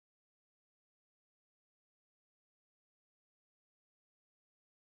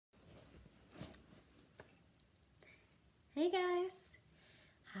Hey guys,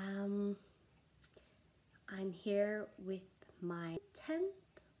 I'm here with my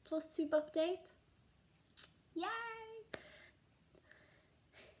 10th Flosstube update. Yay!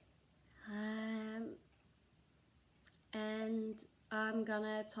 And I'm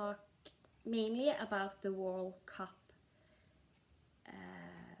gonna talk mainly about the World Cup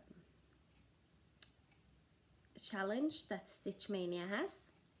challenge that Stitch Maynia has.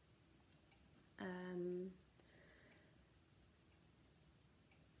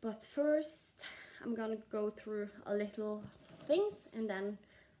 But first, I'm gonna go through a little things and then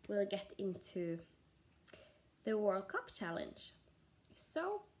we'll get into the World Cup challenge.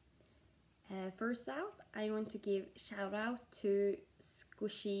 So, first out, I want to give shout out to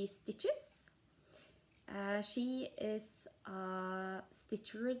Squishy Stitches. She is a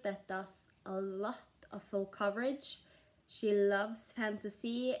stitcher that does a lot of full coverage. She loves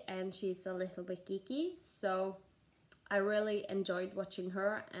fantasy and she's a little bit geeky, so I really enjoyed watching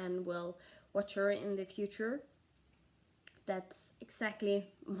her and will watch her in the future. That's exactly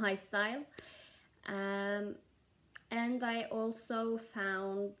my style. And I also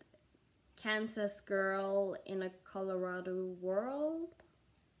found Kansas Girl in a Colorado World,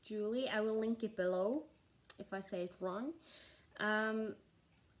 Julie. I will link it below if I say it wrong.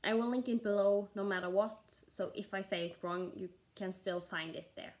 I will link it below no matter what, so if I say it wrong, you can still find it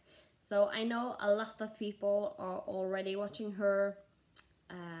there. So I know a lot of people are already watching her.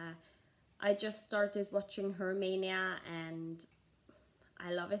 I just started watching her Maynia and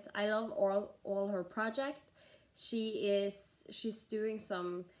I love it. I love all her project. She's doing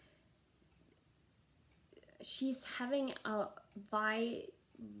some, she's having a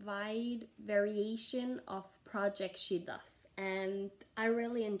wide variation of projects she does, and I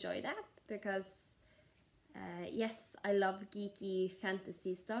really enjoy that because yes, I love geeky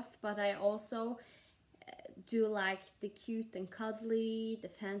fantasy stuff, but I also do like the cute and cuddly, the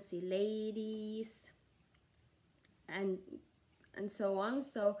fancy ladies, and so on.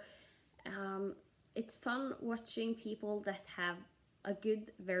 So it's fun watching people that have a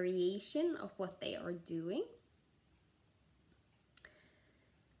good variation of what they are doing.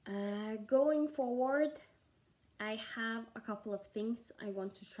 Going forward, I have a couple of things I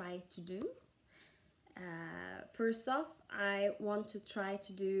want to try to do. First off, I want to try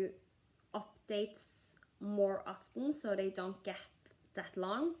to do updates more often so they don't get that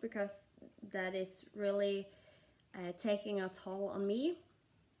long, because that is really taking a toll on me.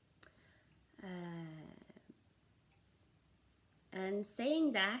 And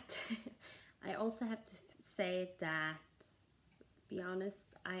saying that, I also have to say that, be honest,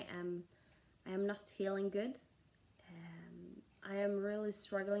 I am not feeling good. I am really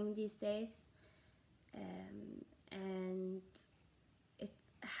struggling these days. And it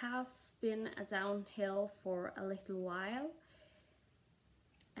has been a downhill for a little while,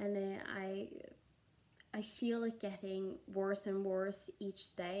 and I feel it getting worse and worse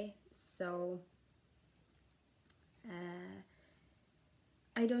each day. So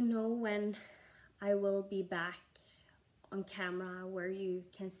I don't know when I will be back on camera where you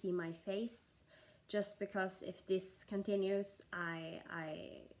can see my face, just because if this continues, I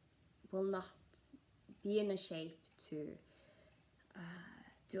will not be in a shape to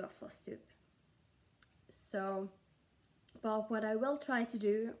do a Flosstube. So, but what I will try to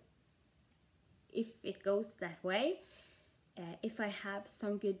do, if it goes that way, if I have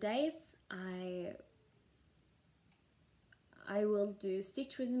some good days, I will do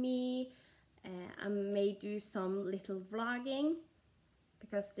Stitch with me. I may do some little vlogging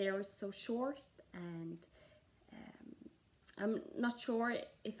because they are so short, and I'm not sure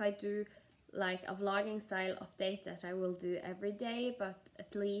if I do like a vlogging style update that I will do every day, but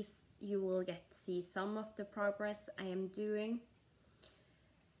at least you will get to see some of the progress I am doing.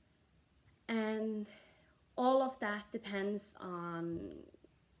 And all of that depends on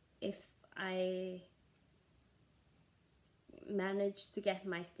if I manage to get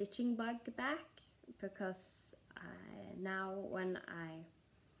my stitching bug back, because now when I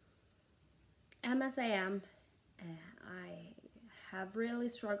am as I am, I have really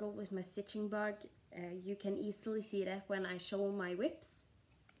struggled with my stitching bug. You can easily see that when I show my whips.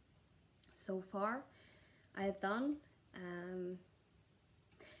 So far I've done,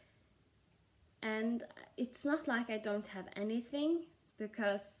 and it's not like I don't have anything,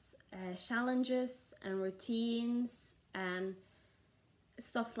 because challenges and routines and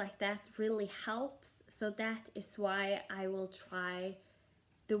stuff like that really helps. So that is why I will try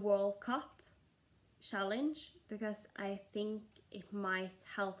the World Cup challenge, because I think it might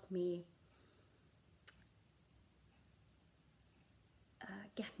help me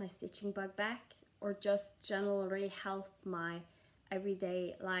get my stitching bug back. or just generally help my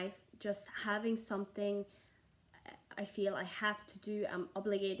everyday life. Just having something I feel I have to do, I'm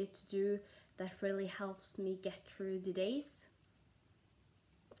obligated to do, that really helps me get through the days.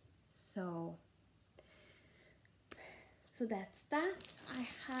 So that's that. I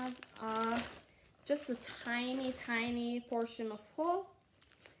have just a tiny portion of haul.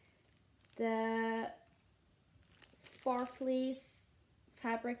 The Sparkly's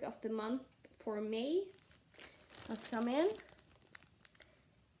fabric of the month for May has come in.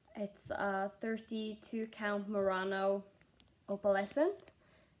 It's a 32 count Murano opalescent,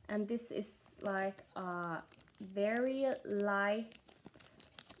 and this is like a very light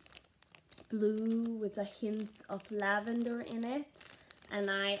blue with a hint of lavender in it, and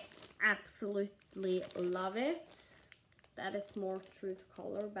I absolutely love it. That is more true to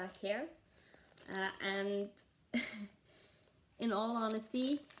color back here, and in all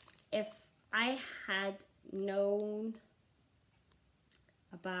honesty, if I had known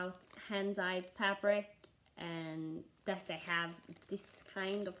about hand-dyed fabric and that I have this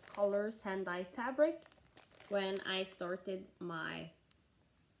kind of colors hand-dyed fabric when I started my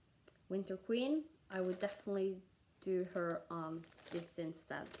Winter Queen, I would definitely do her on this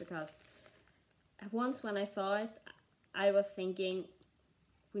instead, because once when I saw it, I was thinking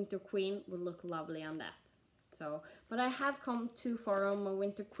Winter Queen would look lovely on that. So, but I have come too far on my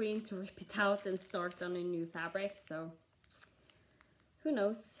Winter Queen to rip it out and start on a new fabric, so who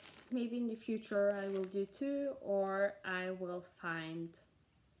knows, maybe in the future I will do two, or I will find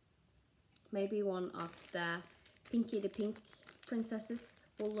maybe one of the Pinky the Pink princesses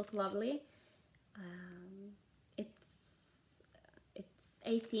will look lovely. It's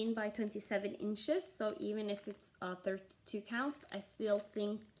 18 by 27 inches, so even if it's a 32 count, I still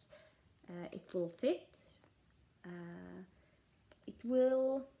think it will fit.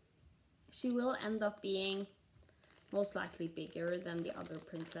 She will end up being most likely bigger than the other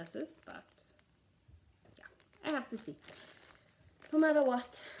princesses, but yeah, I have to see. No matter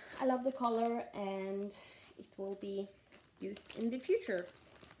what, I love the color and it will be used in the future.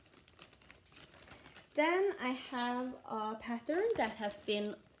 Then I have a pattern that has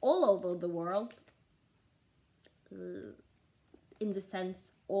been all over the world, in the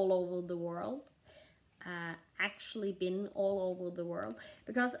sense all over the world, actually been all over the world,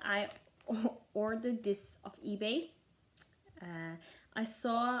 because I ordered this off eBay. I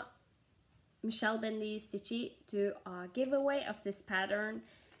saw Michelle Bendy Stitchy do a giveaway of this pattern,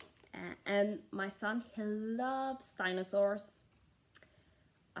 and my son, he loves dinosaurs,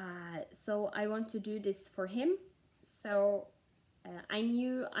 so I want to do this for him. So I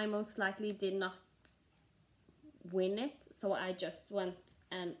knew I most likely did not win it, so I just went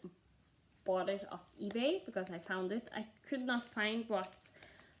and bought it off eBay because I found it. I could not find what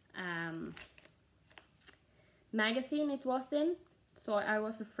magazine it was in, so I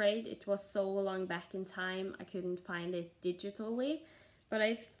was afraid it was so long back in time I couldn't find it digitally, but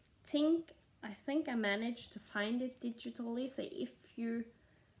I think I managed to find it digitally. So if you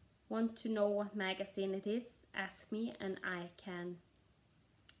want to know what magazine it is, ask me and I can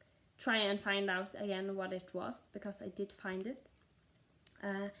try and find out again what it was, because I did find it.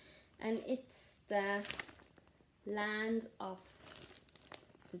 And it's the Land of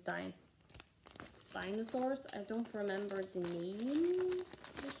the Dinosaurs. I don't remember the name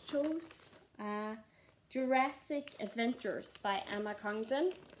it shows. Jurassic Adventures by Emma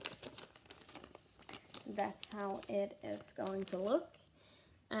Congdon. That's how it is going to look.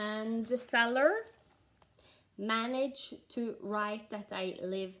 And the seller managed to write that I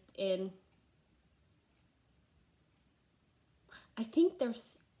lived in, I think it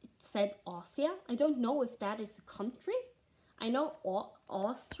said Austria. I don't know if that is a country. I know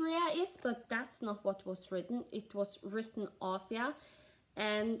Austria is, but that's not what was written. It was written Austria.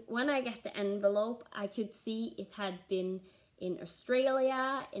 And when I got the envelope, I could see it had been in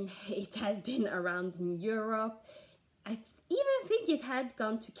Australia and it had been around in Europe. I even think it had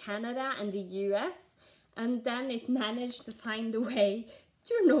gone to Canada and the US, and then it managed to find a way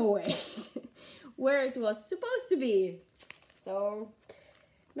to Norway, where it was supposed to be. So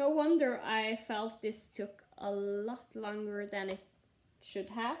no wonder I felt this took a lot longer than it should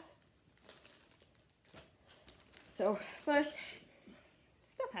have. So, but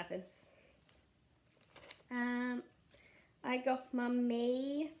stuff happens. I got my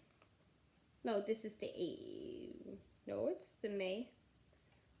May, no, this is the no, it's the May.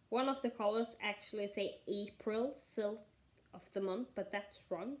 One of the colors actually say April silk of the month, but that's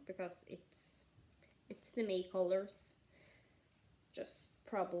wrong because it's the May colors. Just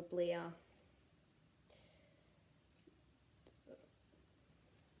probably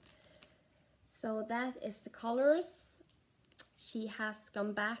So that is the colors. She has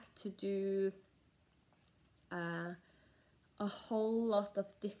gone back to do a whole lot of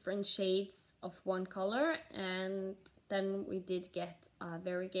different shades of one color, and then we did get a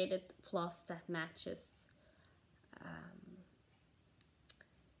variegated floss that matches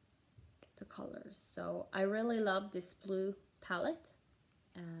the colors. So I really love this blue palette.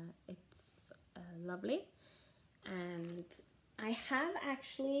 It's lovely, and I have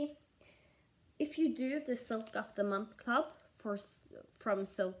actually, if you do the Silk of the Month Club from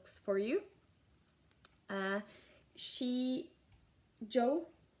Silks For You, Joe,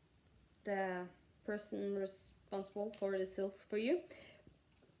 the person responsible for the Silks For You,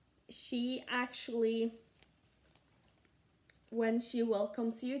 she actually, when she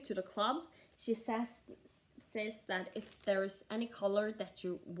welcomes you to the club, she says that if there's any color that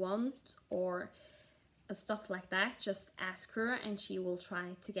you want or stuff like that, just ask her and she will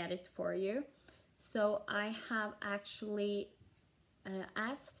try to get it for you. So I have actually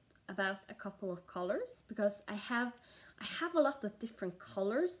asked about a couple of colors, because I have a lot of different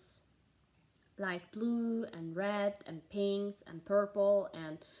colors, like blue and red and pinks and purple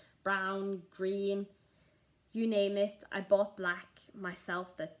and brown, green, you name it. I bought black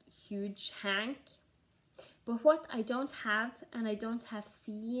myself, that huge hank. But what I don't have, and I don't have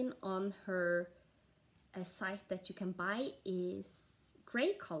seen on her site that you can buy, is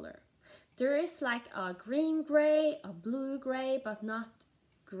gray color. There is like a green gray, a blue gray, but not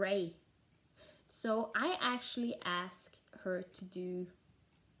gray. So I actually asked her to do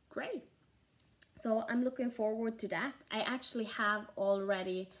gray. So I'm looking forward to that. I actually have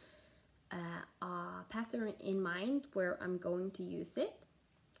already a pattern in mind where I'm going to use it.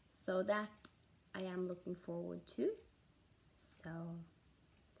 So that I am looking forward to. So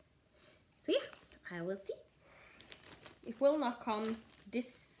yeah, I will see. It will not come this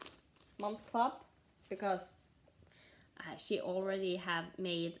month club, because she already have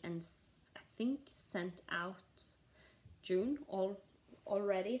made and I think sent out June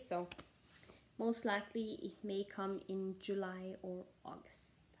already, so most likely it may come in July or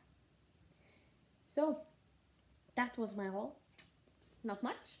August. So that was my haul. Not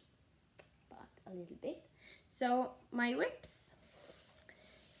much, but a little bit. So my whips,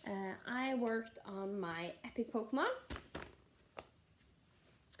 I worked on my epic Pokemon,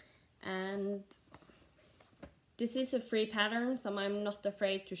 and this is a free pattern, so I'm not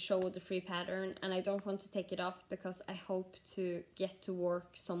afraid to show the free pattern, and I don't want to take it off because I hope to get to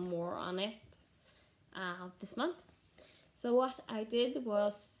work some more on it this month. So what I did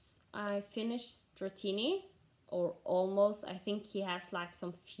was I finished Dratini, or almost. I think he has like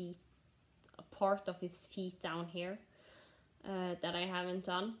some feet, a part of his feet down here that I haven't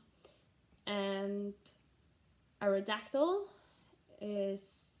done. And Aerodactyl is,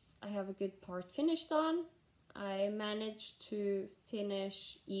 I have a good part finished on. I managed to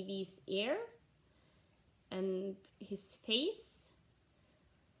finish Eevee's ear and his face,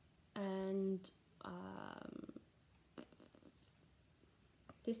 and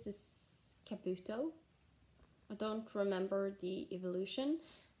this is Kabuto. I don't remember the evolution,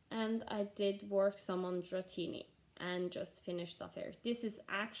 and I did work some on Dratini and just finished off here. This is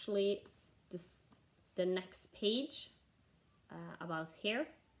actually the next page about hair,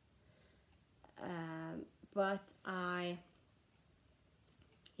 but I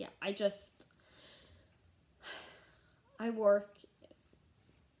work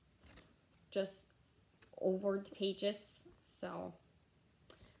just over the pages, so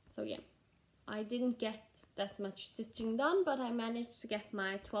yeah, I didn't get that much stitching done, but I managed to get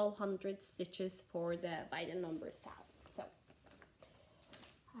my 1200 stitches for the by the number style. So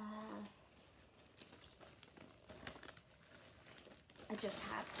I just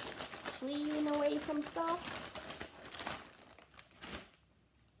have to clean away some stuff.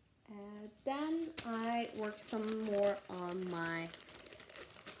 Then I worked some more on my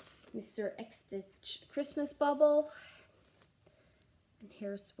Mr. X Stitch Christmas bubble. And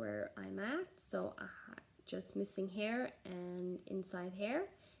here's where I'm at. So just missing hair and inside hair.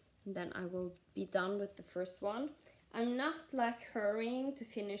 And then I will be done with the first one. I'm not like hurrying to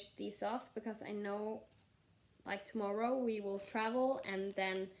finish these off, because I know like tomorrow we will travel, and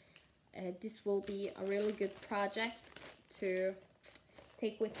then this will be a really good project to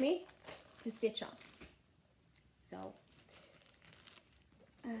take with me to stitch on. So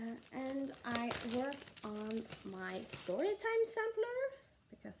and I worked on my Storytime sampler,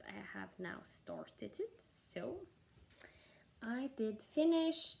 because I have now started it. So I did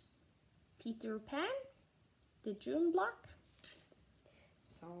finish Peter Pan, the June block.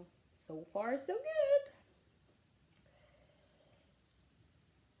 So far so good.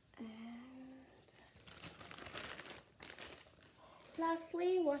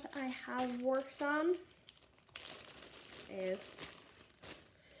 lastly, what I have worked on is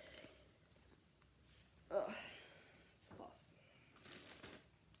floss.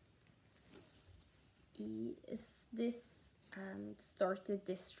 Is this and started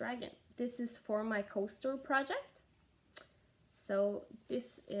this dragon. This is for my coaster project. So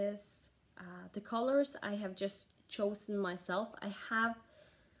this is the colors I have just chosen myself. I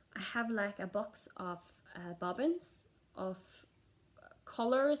have like a box of bobbins of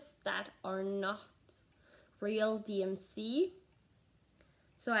colors that are not real DMC.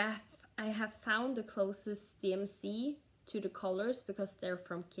 So I have found the closest DMC to the colors because they're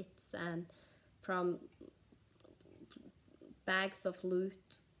from kits and from bags of loot,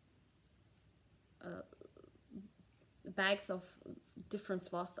 bags of different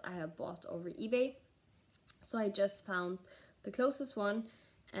floss I have bought over eBay. So I just found the closest one,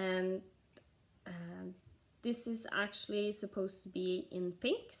 and this is actually supposed to be in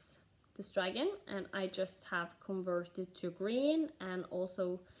pinks, this dragon, and I just have converted to green, and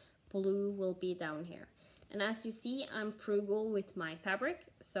also blue will be down here. And as you see, I'm frugal with my fabric,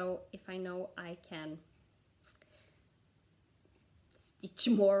 so if I know I can stitch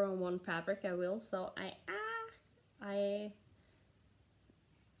more on one fabric, I will. So I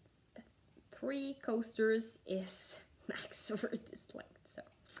 3 coasters is max for this length, so,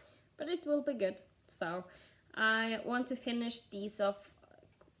 but it will be good. So I want to finish these off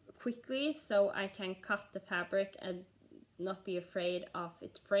quickly so I can cut the fabric and not be afraid of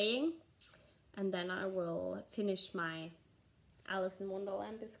it fraying, and then I will finish my Alice in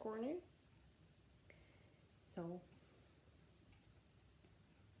Wonderland this corner. So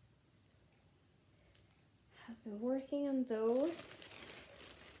I've been working on those.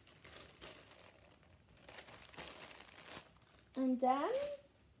 And then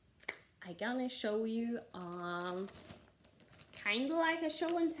I'm gonna show you kind of like a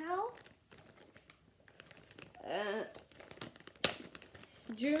show and tell.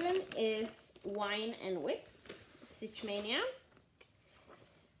 June is Wine and Whips, Stitch Maynia.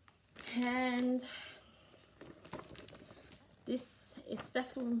 And this is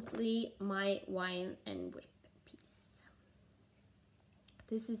definitely my wine and whip piece.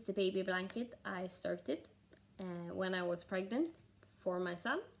 This is the baby blanket I started when I was pregnant for my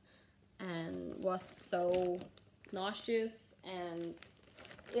son, and was so nauseous and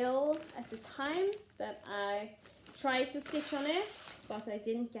ill at the time that I tried to stitch on it, but I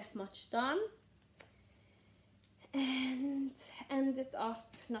didn't get much done, and ended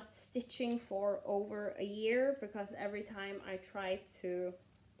up not stitching for over a year because every time I tried to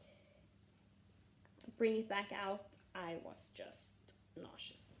bring it back out, I was just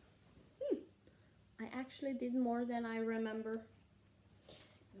nauseous. I actually did more than I remember.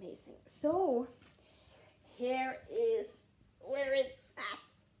 Amazing. So here is where it's at.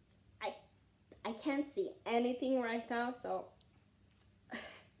 I can't see anything right now, so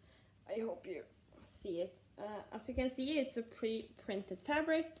I hope you see it. As you can see, it's a pre-printed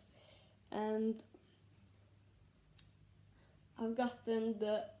fabric, and I've gotten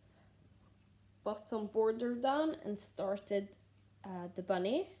the bottom border done and started the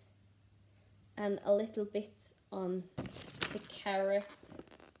bunny and a little bit on the carrot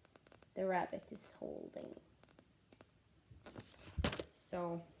the rabbit is holding.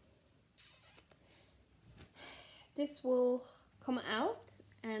 So this will come out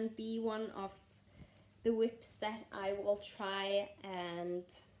and be one of the whips that I will try and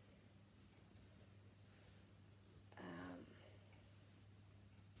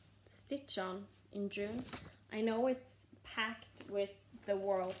stitch on in June. I know it's packed with the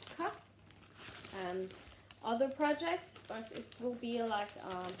World Cup and other projects, but it will be like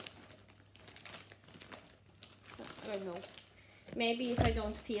I don't know, maybe if I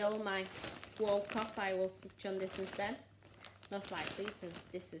don't feel my World Cup, I will stitch on this instead. Not likely, since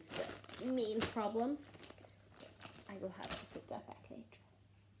this is the main problem. I will have to put that back later.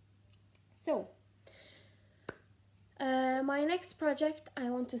 So my next project I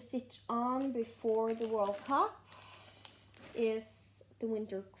want to stitch on before the World Cup is the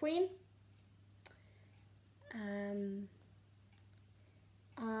Winter Queen.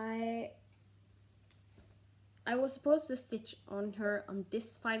 I was supposed to stitch on her on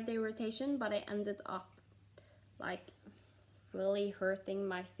this 5-day rotation, but I ended up like really hurting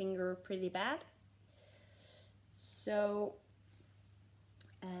my finger pretty bad. So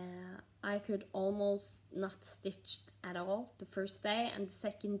I could almost not stitch at all the first day, and the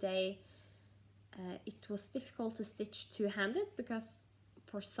second day it was difficult to stitch two-handed because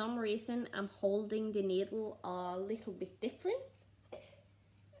for some reason I'm holding the needle a little bit different,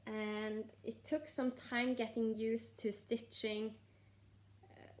 and it took some time getting used to stitching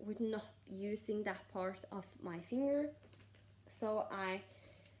with not using that part of my finger. So I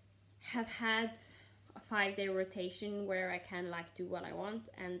have had a 5-day rotation where I can like do what I want,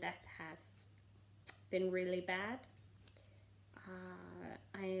 and that has been really bad.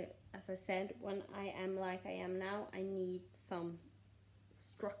 As I said, when I am like I am now, I need some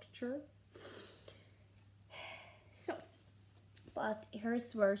structure. So, but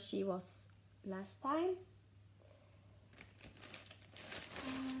here's where she was last time.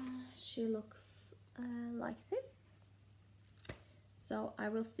 She looks like this. So I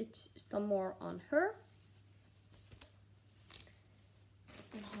will stitch some more on her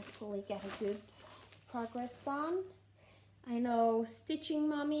and hopefully get a good progress done. I know Stitching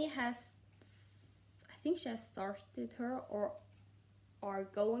Mommy has, I think she has started her or are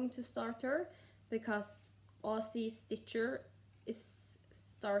going to start her, because Aussie Stitcher is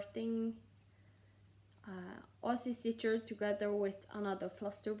starting, Aussie Stitcher together with another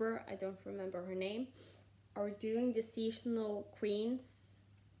Flosstuber, I don't remember her name, are doing the seasonal queens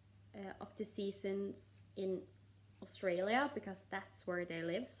of the seasons in Australia, because that's where they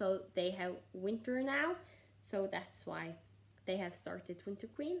live. So they have winter now, so that's why they have started Winter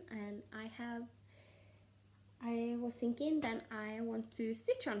Queen, and I was thinking then I want to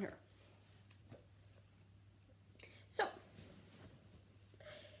stitch on her. So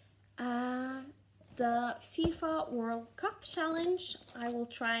the FIFA World Cup challenge, I will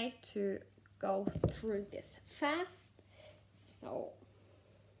try to go through this fast. So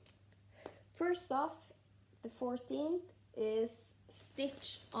first off, the 14th is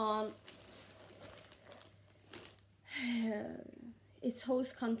stitch on its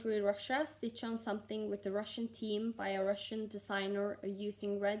host country Russia, stitch on something with the Russian team by a Russian designer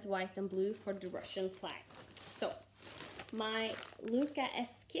using red, white and blue for the Russian flag. So my Luca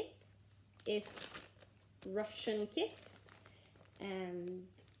S kit is Russian kit, and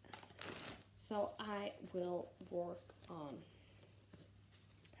so I will work on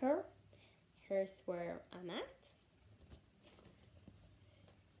her. Here's where I'm at.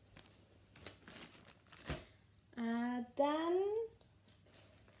 Then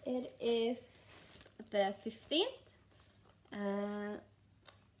it is the 15th.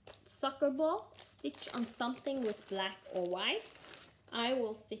 Soccer ball, stitch on something with black or white. I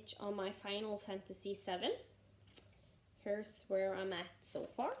will stitch on my Final Fantasy 7. Here's where I'm at so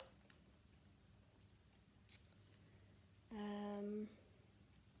far.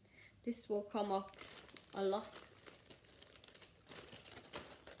 This will come up a lot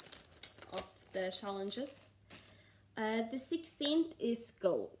of the challenges. The 16th is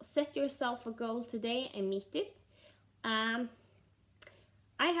goal. Set yourself a goal today and meet it. I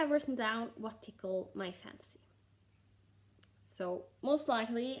have written down what tickle my fancy. So most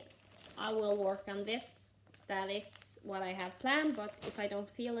likely I will work on this. That is what I have planned, but if I don't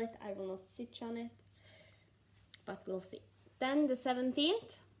feel it, I will not stitch on it. But we'll see. Then the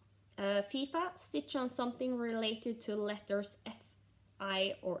 17th, FIFA, stitch on something related to letters F,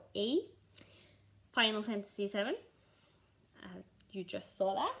 I or A. Final Fantasy 7. You just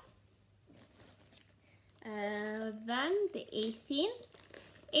saw that. Then the 18th,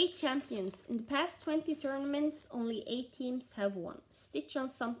 8 champions. In the past 20 tournaments, only 8 teams have won. Stitch on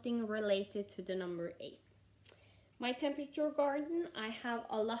something related to the number 8. My temperature garden, I have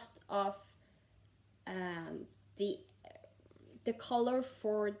a lot of the color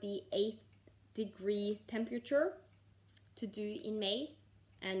for the 8th degree temperature to do in May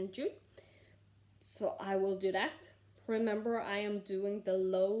and June. So I will do that. Remember, I am doing the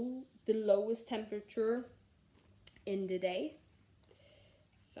lowest temperature in the day.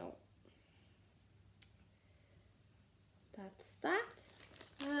 So that's that.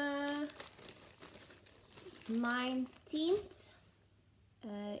 19th,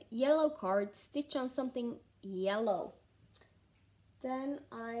 yellow card, stitch on something yellow. Then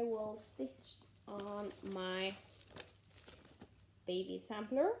I will stitch on my Baby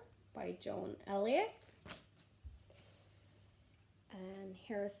Sampler by Joan Elliott. And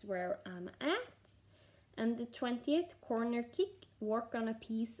here's where I'm at. And the 20th, corner kick, work on a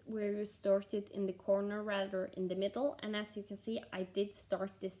piece where you started in the corner rather in the middle. And as you can see, I did start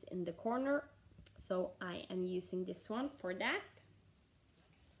this in the corner, so I am using this one for that.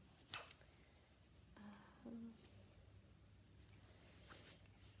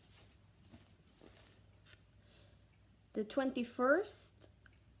 The 21st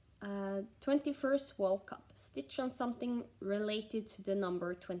World Cup, stitch on something related to the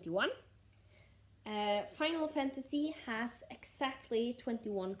number 21. Final Fantasy has exactly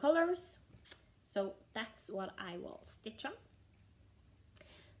 21 colors, so that's what I will stitch on.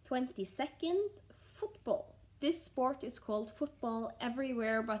 22nd, football. This sport is called football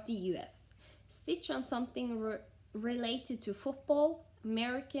everywhere but the US. Stitch on something related to football,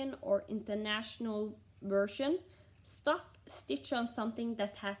 American or international version. Stitch on something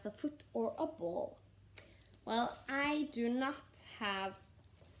that has a foot or a ball. Well, I do not have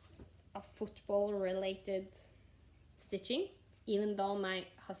a football related stitching, even though my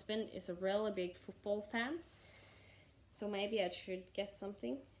husband is a really big football fan. So maybe I should get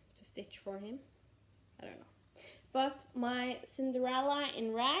something to stitch for him. I don't know. But my Cinderella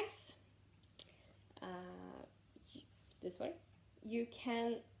in rags, this way,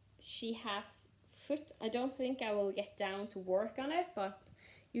 she has foot. I don't think I will get down to work on it, but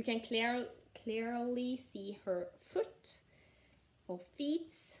you can clearly see her foot or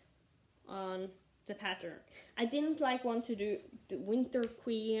feet on the pattern. I didn't want to do the Winter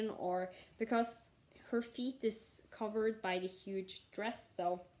Queen, or because her feet is covered by the huge dress,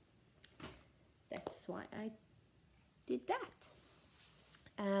 so that's why I did that.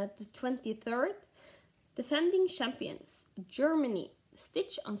 The 23rd, defending champions, Germany.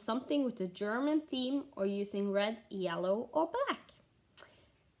 Stitch on something with a German theme or using red, yellow or black.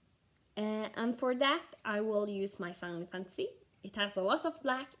 And for that I will use my Final Fantasy. It has a lot of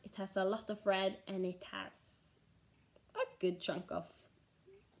black, it has a lot of red, and it has a good chunk of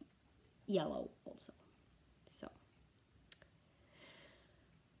yellow also. So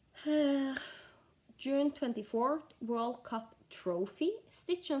June 24th, World Cup trophy.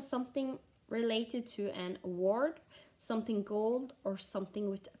 Stitch on something related to an award, something gold or something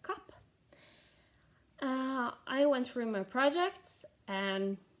with a cup. I went through my projects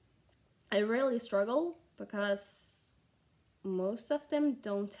and I really struggle because most of them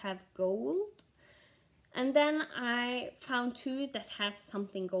don't have gold. And then I found two that has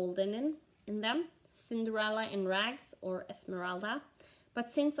something golden in them, Cinderella in rags or Esmeralda. But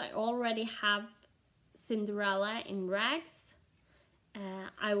since I already have Cinderella in rags,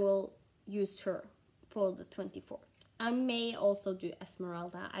 I will use her for the 24th. I may also do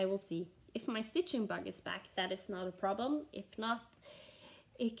Esmeralda. I will see. If my stitching bug is back, that is not a problem. If not,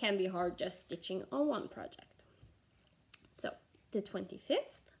 it can be hard just stitching on one project. So, the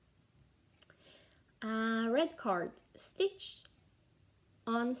 25th. Red card. Stitch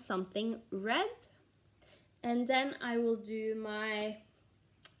on something red. And then I will do my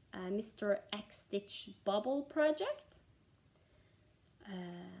Mr. X Stitch bubble project.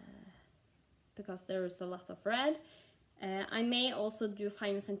 Because there is a lot of red. I may also do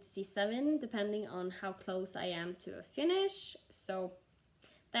Final Fantasy VII depending on how close I am to a finish. So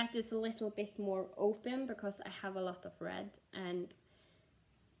that is a little bit more open because I have a lot of red. And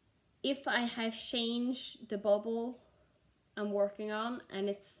if I have changed the bubble I'm working on and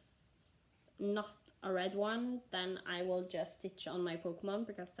it's not a red one, then I will just stitch on my Pokemon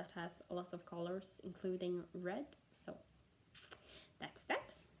because that has a lot of colors including red. So that's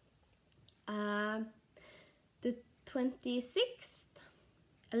that. The 26th,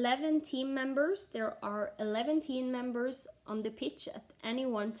 11 team members. There are 11 team members on the pitch at any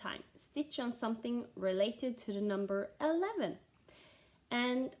one time. Stitch on something related to the number 11.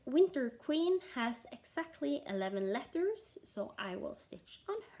 And Winter Queen has exactly 11 letters, so I will stitch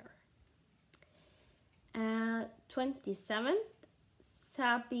on her. 27th,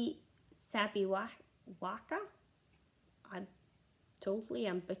 Sabiwaka.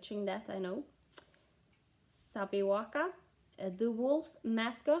 I'm butchering that, I know. Sabiwaka, the wolf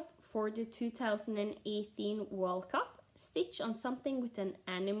mascot for the 2018 World Cup. Stitch on something with an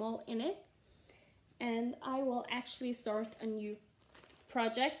animal in it. And I will actually start a new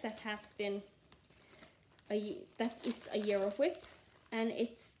project that has been that is a Euro whip, and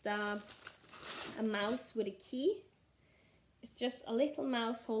it's a mouse with a key. It's just a little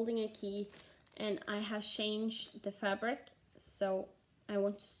mouse holding a key, and I have changed the fabric, so I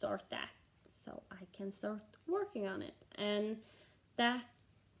want to start that so I can start working on it. And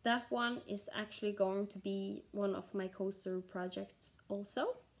that one is actually going to be one of my coaster projects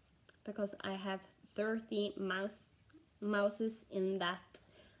also, because I have 30 mouses in that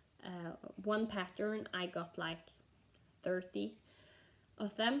one pattern. I got like 30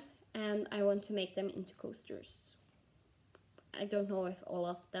 of them, and I want to make them into coasters. I don't know if all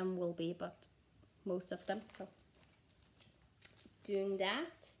of them will be, but most of them. So doing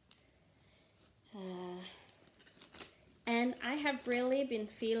that. And I have really been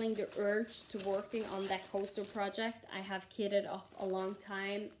feeling the urge to working on that coaster project. I have kitted up a long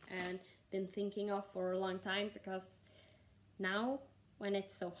time and been thinking of for a long time, because now when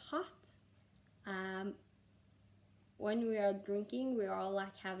it's so hot, when we are drinking, we are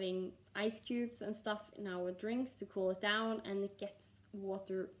like having ice cubes and stuff in our drinks to cool it down, and it gets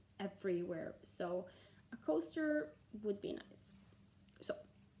water everywhere. So a a coaster would be nice. So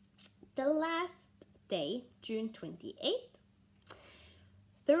the last day, June 28th,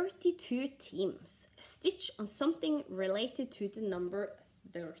 32 teams stitch on something related to the number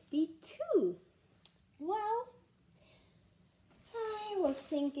 32. Well, I was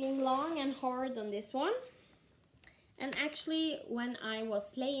thinking long and hard on this one. And actually, when I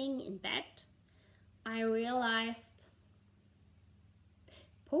was laying in bed, I realized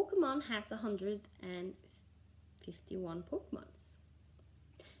Pokemon has 151 Pokemons.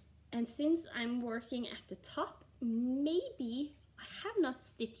 And since I'm working at the top, maybe I have not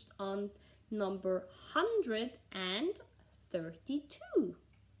stitched on number 132.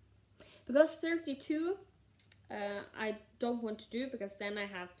 Because 32, I don't want to do, because then I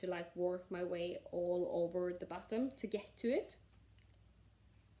have to like work my way all over the bottom to get to it.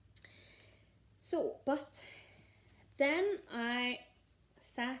 So, but then I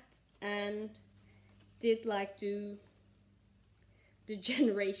sat and did like do the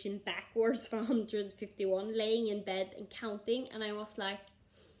generation backwards for 151, laying in bed and counting, and I was like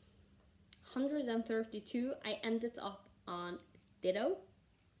 132. I ended up on Ditto,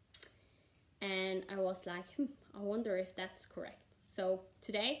 and I was like, I wonder if that's correct. So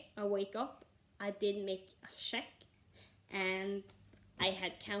today I wake up, I did make a check, and I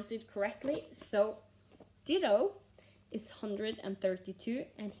had counted correctly. So Ditto is 132,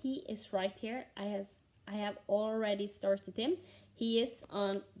 and he is right here. I have already started him. He is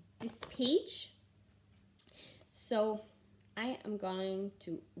on this page. So I am going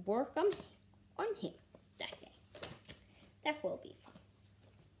to work on him that day. That will be fun.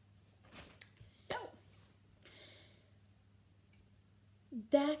 So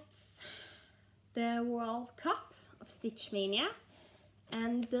that's the World Cup of Stitch Maynia,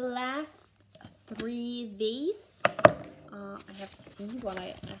 and the last 3 days I have to see what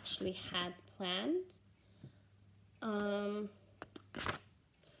I actually had planned.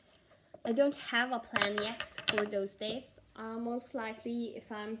 I don't have a plan yet for those days. Most likely,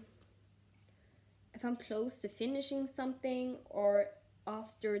 if I'm close to finishing something, or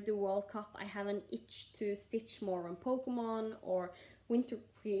after the World Cup I have an itch to stitch more on Pokemon or Winter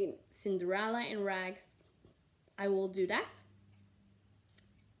Queen Cinderella in rags, I will do that.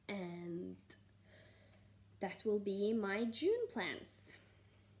 And that will be my June plans.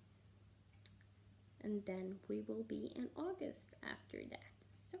 And then we will be in August after that.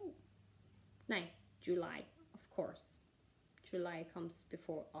 So, no, July, of course. July comes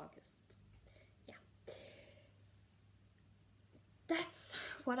before August. Yeah. That's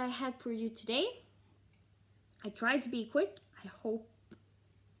what I had for you today. I tried to be quick. I hope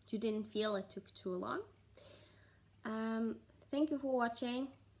you didn't feel it took too long. Thank you for watching.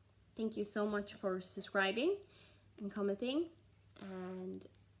 Thank you so much for subscribing and commenting. And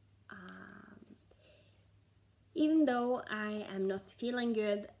even though I am not feeling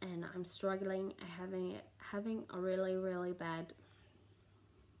good and I'm struggling, having a really bad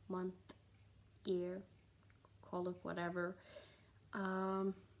month, year, call it whatever,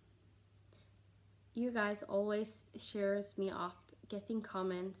 you guys always cheers me up, getting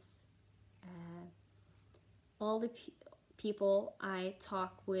comments. All the people I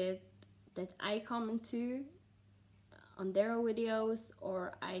talk with, that I comment to on their videos,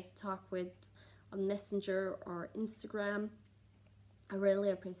 or I talk with on Messenger or Instagram, I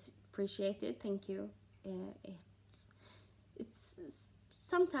really appreciate it. Thank you. It's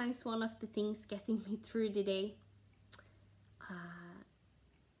sometimes one of the things getting me through the day.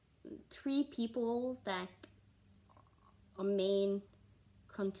 3 people that are main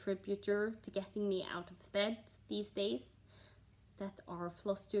contributor to getting me out of bed these days, that are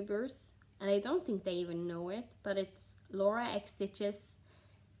Flosstubers, and I don't think they even know it, but it's Laura X Stitches,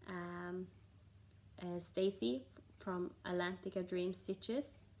 Stacy from Atlantica Dream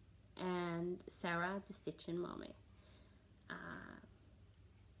Stitches, and Sarah the Stitchin' Mommy.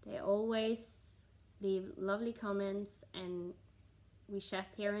 They always leave lovely comments, and we chat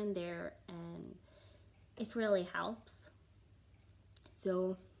here and there, and it really helps.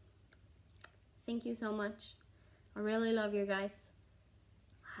 So thank you so much. I really love you guys.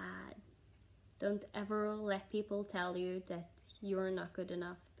 Don't ever let people tell you that you're not good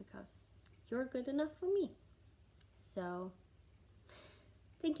enough, because you're good enough for me. So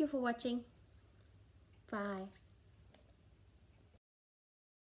thank you for watching. Bye.